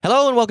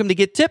and welcome to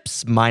Git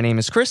Tips. My name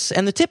is Chris,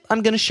 and the tip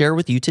I'm going to share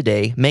with you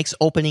today makes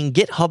opening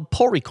GitHub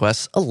pull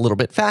requests a little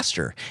bit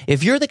faster.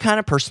 If you're the kind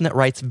of person that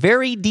writes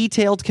very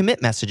detailed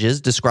commit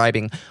messages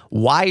describing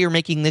why you're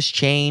making this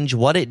change,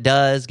 what it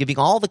does, giving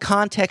all the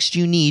context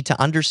you need to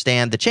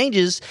understand the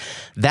changes,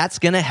 that's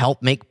going to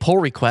help make pull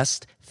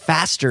requests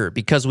faster,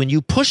 because when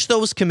you push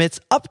those commits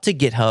up to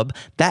GitHub,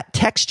 that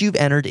text you've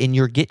entered in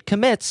your Git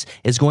commits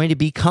is going to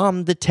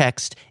become the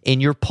text in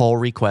your pull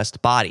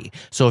request body.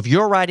 So if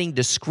you're writing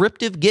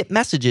descriptive Git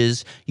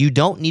messages, you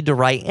don't need to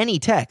write any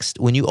text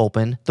when you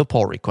open the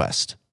pull request.